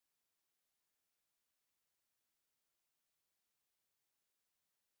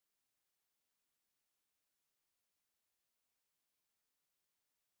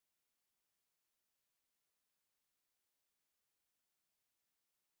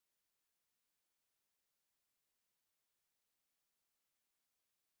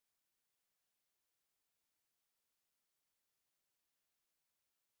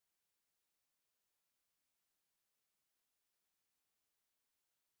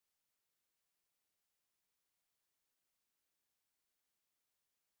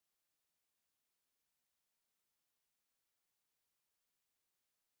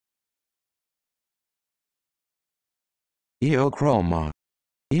Eochroma.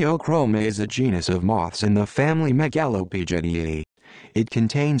 Eochroma is a genus of moths in the family Megalopygidae. It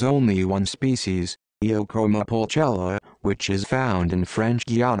contains only one species, Eochroma pulchella, which is found in French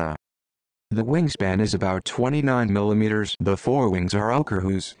Guiana. The wingspan is about 29 mm. The forewings are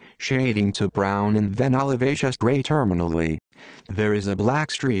ochreous, shading to brown and then olivaceous gray terminally. There is a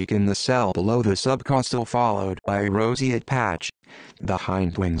black streak in the cell below the subcostal followed by a roseate patch. The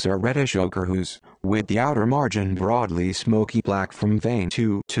hindwings are reddish ochreous, with the outer margin broadly smoky black from vein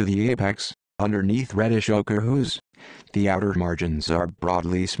 2 to the apex, underneath reddish ochreous. The outer margins are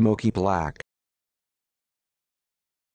broadly smoky black.